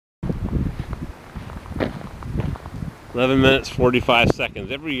11 minutes 45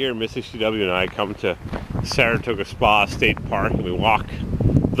 seconds. Every year Missy CW and I come to Saratoga Spa State Park and we walk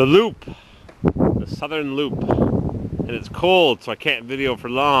the loop, the southern loop. And it's cold, so I can't video for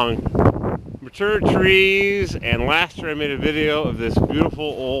long. Mature trees, and last year I made a video of this beautiful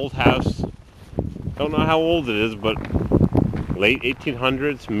old house. Don't know how old it is, but late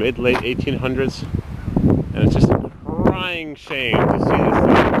 1800s, mid-late 1800s. And it's just a crying shame to see this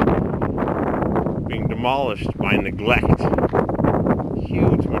thing being demolished by neglect.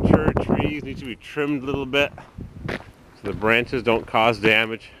 Huge mature trees need to be trimmed a little bit so the branches don't cause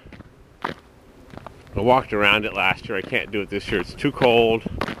damage. I walked around it last year. I can't do it this year. It's too cold.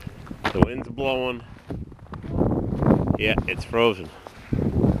 The wind's blowing. Yeah, it's frozen.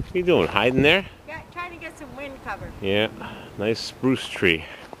 What are you doing? Hiding there? Yeah, trying to get some wind cover. Yeah, nice spruce tree.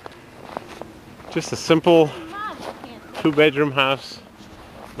 Just a simple 2-bedroom house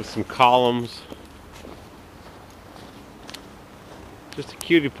with some columns. Just a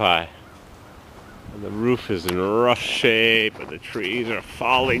cutie pie. And the roof is in rough shape, and the trees are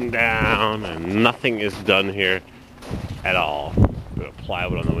falling down, and nothing is done here at all. Put a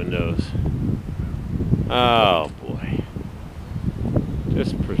plywood on the windows. Oh boy.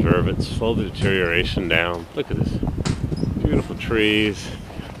 Just preserve it. Slow the deterioration down. Look at this. Beautiful trees.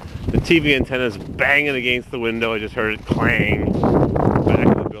 The TV antenna is banging against the window. I just heard it clang. The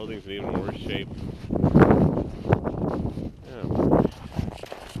back of the building's in even worse shape. Oh boy.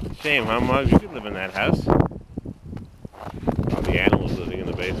 Shame, huh, Mug? You could live in that house. All the animals living in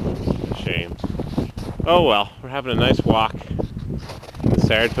the basement. It's a shame. Oh well, we're having a nice walk in the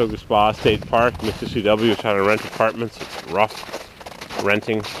Saratoga Spa State Park. Mr. CW is trying to rent apartments. It's rough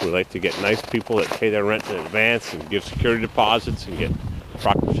renting. We like to get nice people that pay their rent in advance and give security deposits and get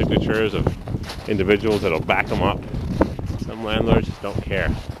proper signatures of individuals that'll back them up. Some landlords just don't care.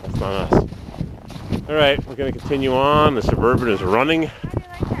 That's not us. Alright, we're going to continue on. The Suburban is running.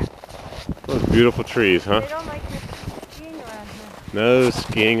 Those beautiful trees, huh? They don't like skiing around here. No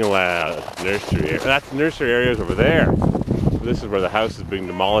skiing allowed. Nursery area. That's the nursery areas over there. This is where the house is being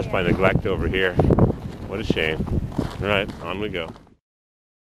demolished by neglect over here. What a shame. Alright, on we go.